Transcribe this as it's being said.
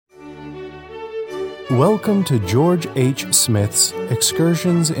Welcome to George H. Smith's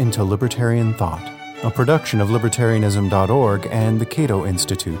Excursions into Libertarian Thought, a production of Libertarianism.org and the Cato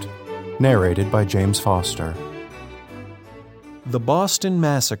Institute, narrated by James Foster. The Boston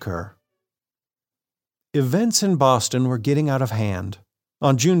Massacre. Events in Boston were getting out of hand.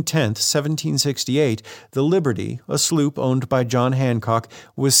 On June 10, 1768, the Liberty, a sloop owned by John Hancock,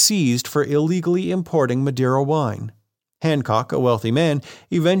 was seized for illegally importing Madeira wine. Hancock, a wealthy man,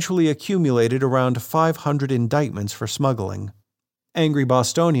 eventually accumulated around 500 indictments for smuggling. Angry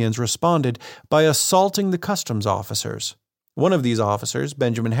Bostonians responded by assaulting the customs officers. One of these officers,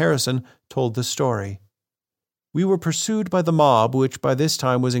 Benjamin Harrison, told the story. "We were pursued by the mob, which by this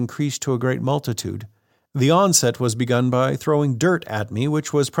time was increased to a great multitude. The onset was begun by throwing dirt at me,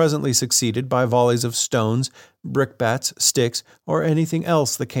 which was presently succeeded by volleys of stones, brickbats, sticks, or anything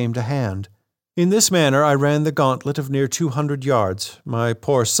else that came to hand. In this manner I ran the gauntlet of near 200 yards, my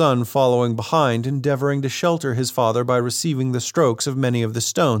poor son following behind, endeavoring to shelter his father by receiving the strokes of many of the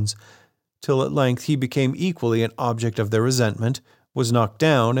stones, till at length he became equally an object of their resentment, was knocked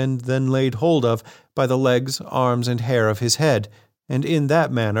down, and then laid hold of by the legs, arms, and hair of his head, and in that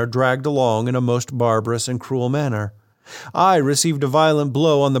manner dragged along in a most barbarous and cruel manner. I received a violent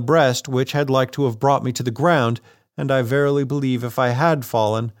blow on the breast, which had like to have brought me to the ground, and I verily believe if I had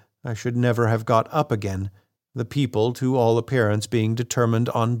fallen, I should never have got up again, the people, to all appearance, being determined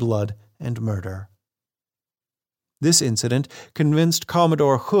on blood and murder." This incident convinced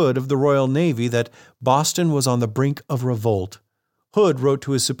Commodore Hood of the Royal Navy that Boston was on the brink of revolt. Hood wrote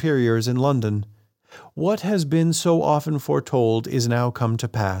to his superiors in London, "What has been so often foretold is now come to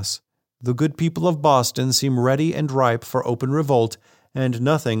pass. The good people of Boston seem ready and ripe for open revolt, and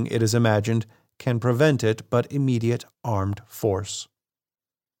nothing, it is imagined, can prevent it but immediate armed force."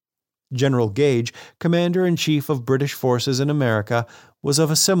 General Gage, Commander-in-Chief of British forces in America, was of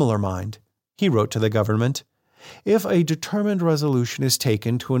a similar mind. He wrote to the government, "If a determined resolution is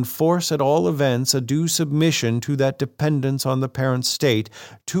taken to enforce at all events a due submission to that dependence on the parent state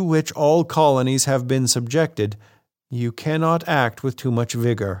to which all colonies have been subjected, you cannot act with too much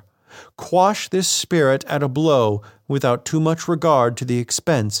vigor. Quash this spirit at a blow without too much regard to the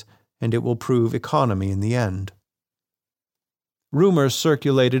expense, and it will prove economy in the end." Rumors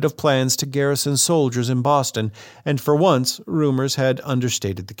circulated of plans to garrison soldiers in Boston, and for once rumors had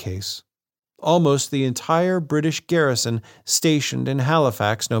understated the case. Almost the entire British garrison stationed in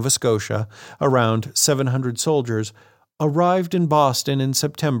Halifax, Nova Scotia, around 700 soldiers, arrived in Boston in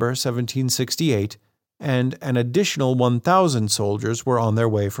September 1768, and an additional 1,000 soldiers were on their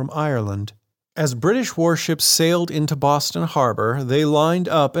way from Ireland. As British warships sailed into Boston harbor, they lined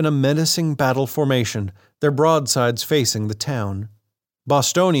up in a menacing battle formation, their broadsides facing the town.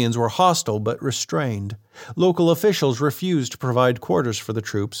 Bostonians were hostile but restrained. Local officials refused to provide quarters for the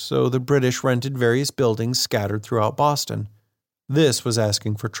troops, so the British rented various buildings scattered throughout Boston. This was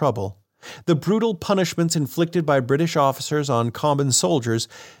asking for trouble. The brutal punishments inflicted by British officers on common soldiers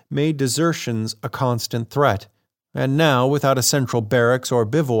made desertions a constant threat. And now, without a central barracks or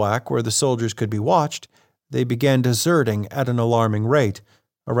bivouac where the soldiers could be watched, they began deserting at an alarming rate,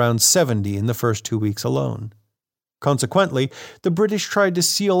 around 70 in the first 2 weeks alone. Consequently, the British tried to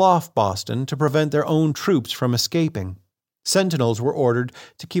seal off Boston to prevent their own troops from escaping. Sentinels were ordered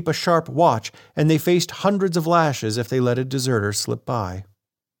to keep a sharp watch, and they faced hundreds of lashes if they let a deserter slip by.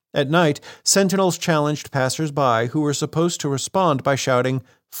 At night, sentinels challenged passers-by who were supposed to respond by shouting,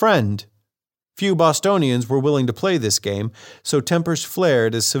 "Friend!" Few Bostonians were willing to play this game, so tempers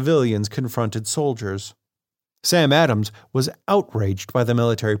flared as civilians confronted soldiers. Sam Adams was outraged by the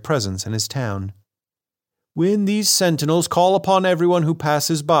military presence in his town. "When these sentinels call upon everyone who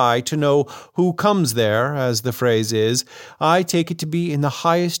passes by to know who comes there, as the phrase is, I take it to be in the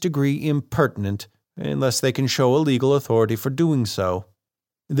highest degree impertinent, unless they can show a legal authority for doing so.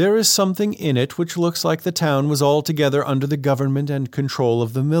 There is something in it which looks like the town was altogether under the government and control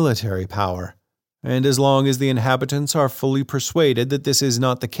of the military power. And as long as the inhabitants are fully persuaded that this is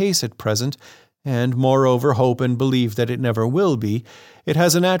not the case at present, and moreover hope and believe that it never will be, it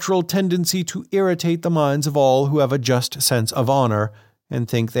has a natural tendency to irritate the minds of all who have a just sense of honor, and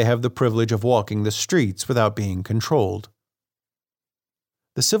think they have the privilege of walking the streets without being controlled."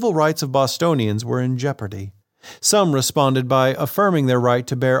 The civil rights of Bostonians were in jeopardy. Some responded by affirming their right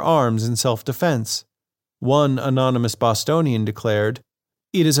to bear arms in self-defense. One anonymous Bostonian declared,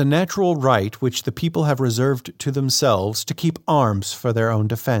 "It is a natural right which the people have reserved to themselves to keep arms for their own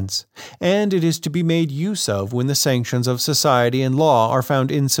defense, and it is to be made use of when the sanctions of society and law are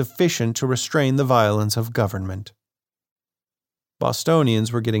found insufficient to restrain the violence of government."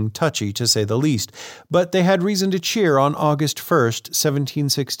 Bostonians were getting touchy, to say the least, but they had reason to cheer on August 1st,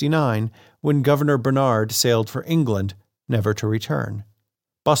 1769, when Governor Bernard sailed for England, never to return.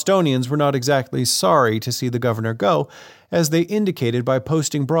 Bostonians were not exactly sorry to see the governor go, as they indicated by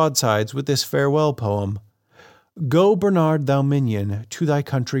posting broadsides with this farewell poem. Go, Bernard, thou minion, to thy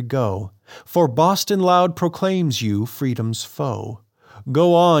country go, for Boston loud proclaims you freedom's foe.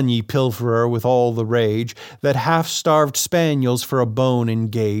 Go on, ye pilferer, with all the rage that half-starved spaniels for a bone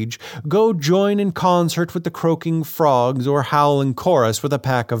engage. Go join in concert with the croaking frogs, or howl in chorus with a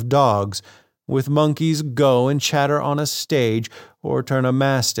pack of dogs. With monkeys go and chatter on a stage, or turn a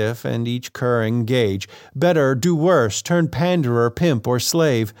mastiff and each cur engage. Better, do worse, turn panderer, pimp, or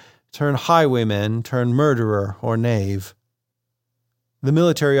slave. Turn highwayman, turn murderer or knave. The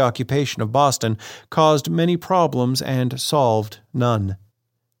military occupation of Boston caused many problems and solved none.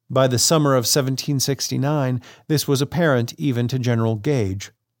 By the summer of 1769, this was apparent even to General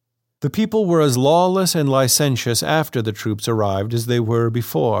Gage. The people were as lawless and licentious after the troops arrived as they were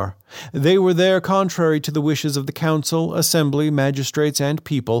before. They were there contrary to the wishes of the council, assembly, magistrates, and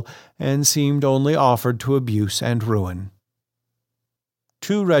people, and seemed only offered to abuse and ruin.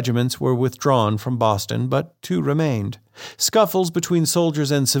 2 regiments were withdrawn from Boston, but 2 remained. Scuffles between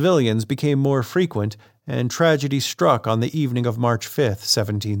soldiers and civilians became more frequent, and tragedy struck on the evening of March 5,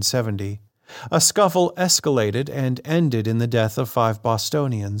 1770. A scuffle escalated and ended in the death of 5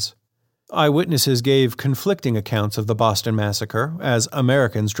 Bostonians. Eyewitnesses gave conflicting accounts of the Boston Massacre, as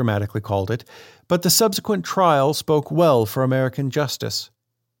Americans dramatically called it, but the subsequent trial spoke well for American justice.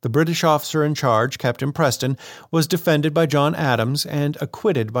 The British officer in charge, Captain Preston, was defended by John Adams and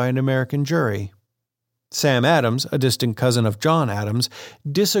acquitted by an American jury. Sam Adams, a distant cousin of John Adams,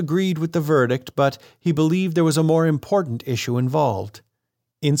 disagreed with the verdict, but he believed there was a more important issue involved.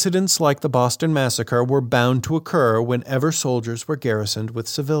 Incidents like the Boston Massacre were bound to occur whenever soldiers were garrisoned with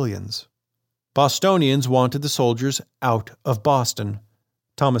civilians. Bostonians wanted the soldiers out of Boston.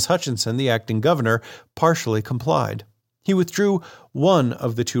 Thomas Hutchinson, the acting governor, partially complied. He withdrew one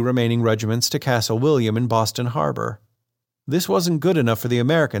of the 2 remaining regiments to Castle William in Boston Harbor. This wasn't good enough for the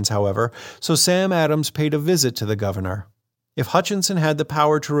Americans, however, so Sam Adams paid a visit to the governor. If Hutchinson had the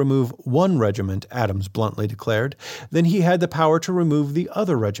power to remove one regiment, Adams bluntly declared, then he had the power to remove the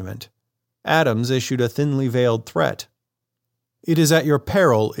other regiment. Adams issued a thinly veiled threat. It is at your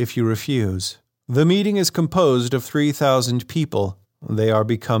peril if you refuse. The meeting is composed of 3,000 people. They are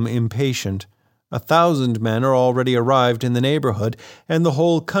become impatient. 1,000 men are already arrived in the neighborhood, and the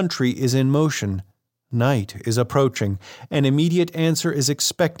whole country is in motion. Night is approaching. An immediate answer is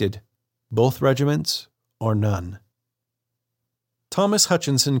expected. Both regiments or none. Thomas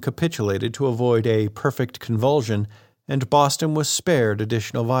Hutchinson capitulated to avoid a perfect convulsion, and Boston was spared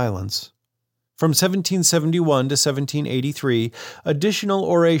additional violence. From 1771 to 1783, additional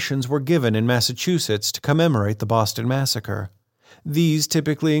orations were given in Massachusetts to commemorate the Boston Massacre. These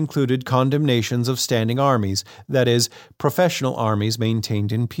typically included condemnations of standing armies, that is, professional armies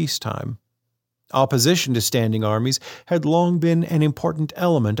maintained in peacetime. Opposition to standing armies had long been an important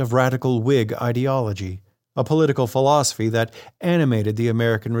element of radical Whig ideology, a political philosophy that animated the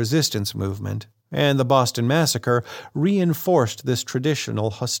American resistance movement, and the Boston Massacre reinforced this traditional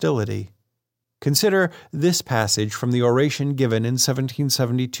hostility. Consider this passage from the oration given in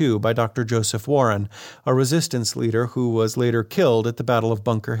 1772 by Dr. Joseph Warren, a resistance leader who was later killed at the Battle of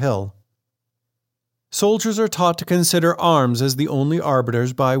Bunker Hill. Soldiers are taught to consider arms as the only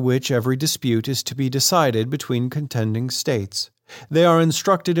arbiters by which every dispute is to be decided between contending states. They are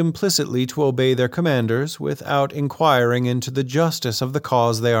instructed implicitly to obey their commanders without inquiring into the justice of the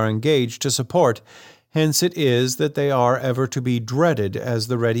cause they are engaged to support. Hence it is that they are ever to be dreaded as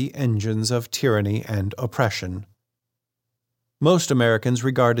the ready engines of tyranny and oppression. Most Americans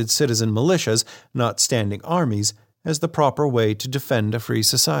regarded citizen militias, not standing armies, as the proper way to defend a free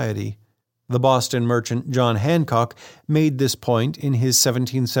society. The Boston merchant John Hancock made this point in his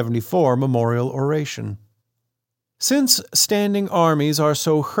 1774 memorial oration. Since standing armies are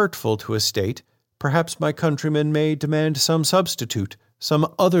so hurtful to a state, perhaps my countrymen may demand some substitute,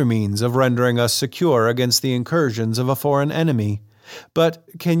 some other means of rendering us secure against the incursions of a foreign enemy. But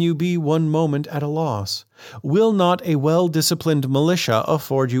can you be one moment at a loss? Will not a well-disciplined militia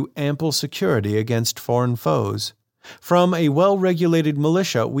afford you ample security against foreign foes? From a well-regulated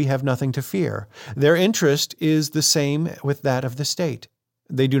militia we have nothing to fear. Their interest is the same with that of the state.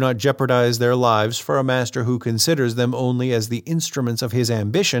 They do not jeopardize their lives for a master who considers them only as the instruments of his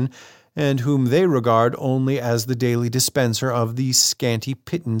ambition, and whom they regard only as the daily dispenser of the scanty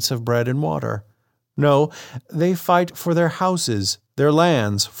pittance of bread and water. No, they fight for their houses, their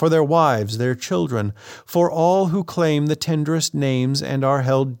lands, for their wives, their children, for all who claim the tenderest names and are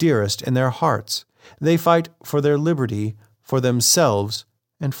held dearest in their hearts. They fight for their liberty, for themselves,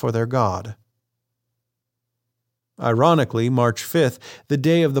 and for their God. Ironically, March 5th, the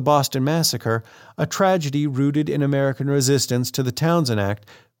day of the Boston Massacre, a tragedy rooted in American resistance to the Townshend Act,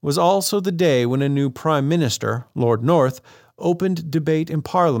 was also the day when a new Prime Minister, Lord North, opened debate in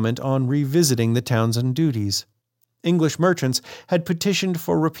Parliament on revisiting the Townshend duties. English merchants had petitioned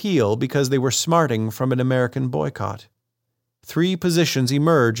for repeal because they were smarting from an American boycott. 3 positions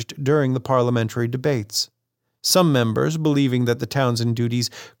emerged during the parliamentary debates. Some members, believing that the Townshend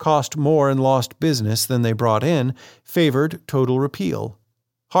duties cost more in lost business than they brought in, favored total repeal.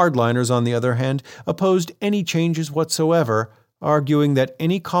 Hardliners, on the other hand, opposed any changes whatsoever, arguing that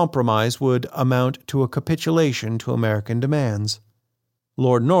any compromise would amount to a capitulation to American demands.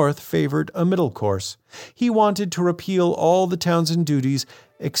 Lord North favored a middle course. He wanted to repeal all the Townshend duties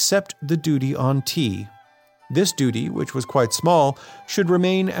except the duty on tea. This duty, which was quite small, should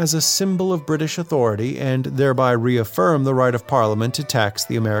remain as a symbol of British authority and thereby reaffirm the right of Parliament to tax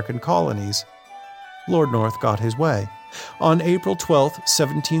the American colonies. Lord North got his way. On April 12,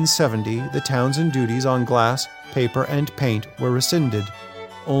 1770, the Townshend duties on glass, paper, and paint were rescinded.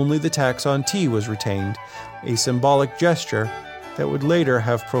 Only the tax on tea was retained, a symbolic gesture that would later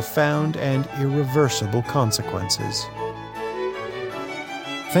have profound and irreversible consequences.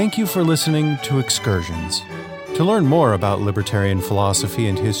 Thank you for listening to Excursions. To learn more about libertarian philosophy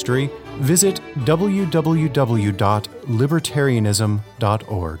and history, visit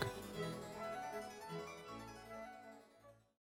www.libertarianism.org.